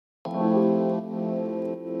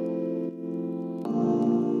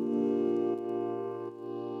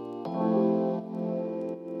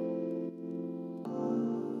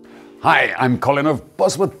Hi, I'm Colin of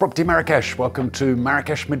Bosworth Property Marrakech. Welcome to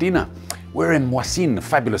Marrakech, Medina. We're in Mouassine, a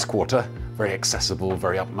fabulous quarter, very accessible,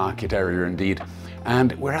 very upmarket area indeed.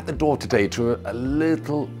 And we're at the door today to a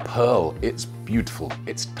little pearl. It's beautiful,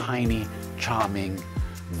 it's tiny, charming,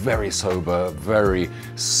 very sober, very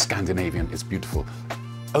Scandinavian, it's beautiful.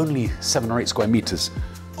 Only 7 or 8 square meters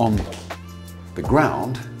on the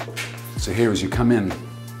ground. So here as you come in,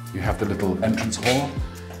 you have the little entrance hall,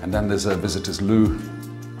 and then there's a visitor's loo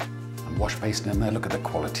and wash basin in there. Look at the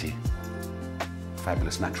quality.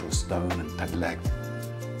 Fabulous natural stone and pedleg.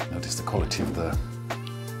 Notice the quality of the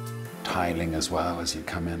tiling as well as you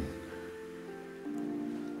come in.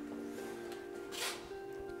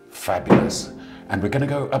 Fabulous. And we're going to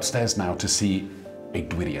go upstairs now to see a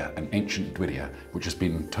Douiria, an ancient Douiria, which has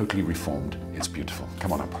been totally reformed. It's beautiful.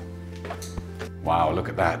 Come on up. Wow, look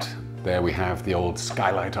at that. There we have the old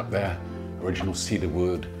skylight up there, original cedar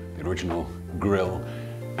wood, the original grille,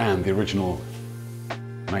 and the original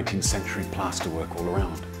 19th century plasterwork all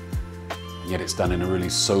around. And yet it's done in a really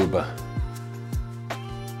sober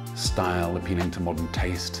style, appealing to modern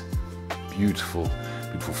taste. Beautiful,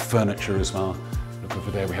 beautiful furniture as well. Look over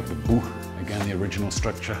there, we have the Bhou, again the original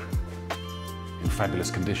structure in fabulous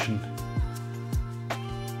condition.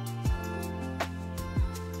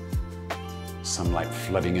 Sunlight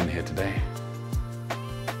flooding in here today.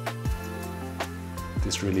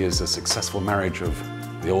 This really is a successful marriage of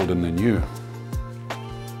the old and the new.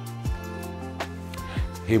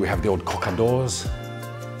 Here we have the old courtyards.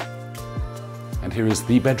 And here is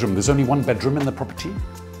the bedroom. There's only one bedroom in the property.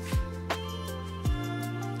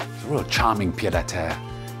 It's a real charming pied-a-terre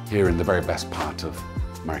here in the very best part of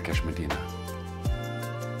Marrakech, Medina.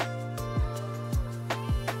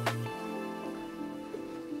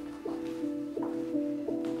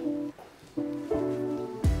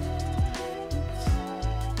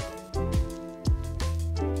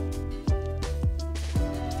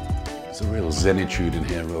 There's a real zenitude in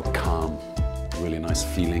here, real calm, really nice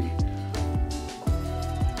feeling.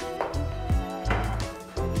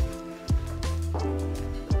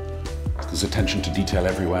 There's attention to detail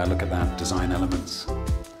everywhere. Look at that, design elements.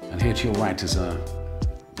 And here to your right is a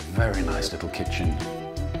very nice little kitchen.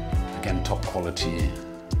 Again, top quality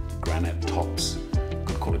granite tops,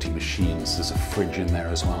 good quality machines. There's a fridge in there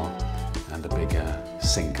as well, and a big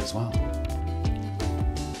sink as well.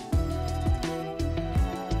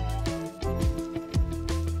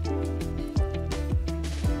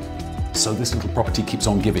 So this little property keeps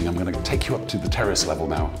on giving. I'm going to take you up to the terrace level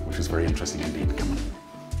now, which is very interesting indeed. Come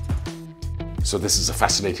on. So this is a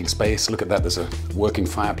fascinating space. Look at that, there's a working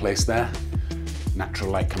fireplace there.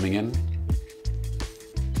 Natural light coming in.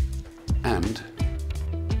 And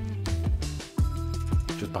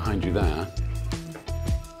just behind you there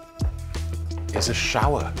is a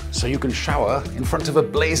shower. So you can shower in front of a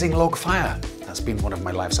blazing log fire. That's been one of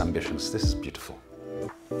my life's ambitions. This is beautiful.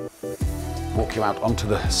 Walk you out onto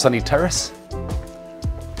the sunny terrace.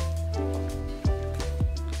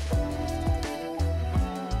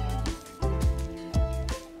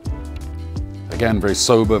 Again, very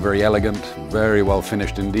sober, very elegant, very well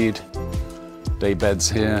finished indeed. Day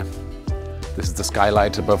beds here. This is the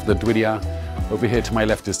skylight above the Douiria. Over here to my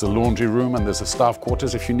left is the laundry room, and there's a staff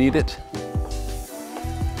quarters if you need it.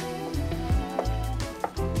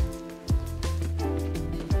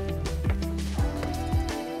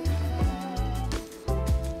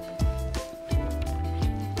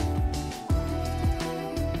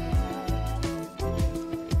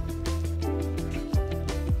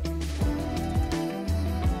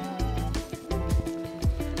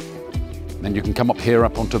 Then you can come up here,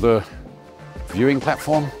 up onto the viewing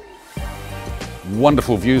platform.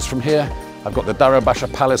 Wonderful views from here. I've got the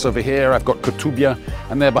Darabasha Palace over here, I've got Kutubia,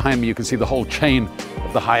 and there behind me you can see the whole chain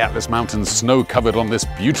of the high Atlas Mountains, snow covered on this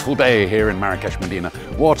beautiful day here in Marrakech, Medina.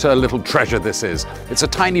 What a little treasure this is. It's a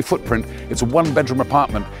tiny footprint, it's a 1-bedroom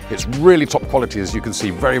apartment, it's really top quality as you can see,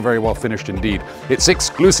 very, very well finished indeed. It's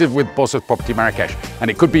exclusive with Bosworth Property Marrakech, and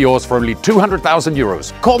it could be yours for only 200,000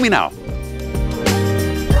 euros. Call me now.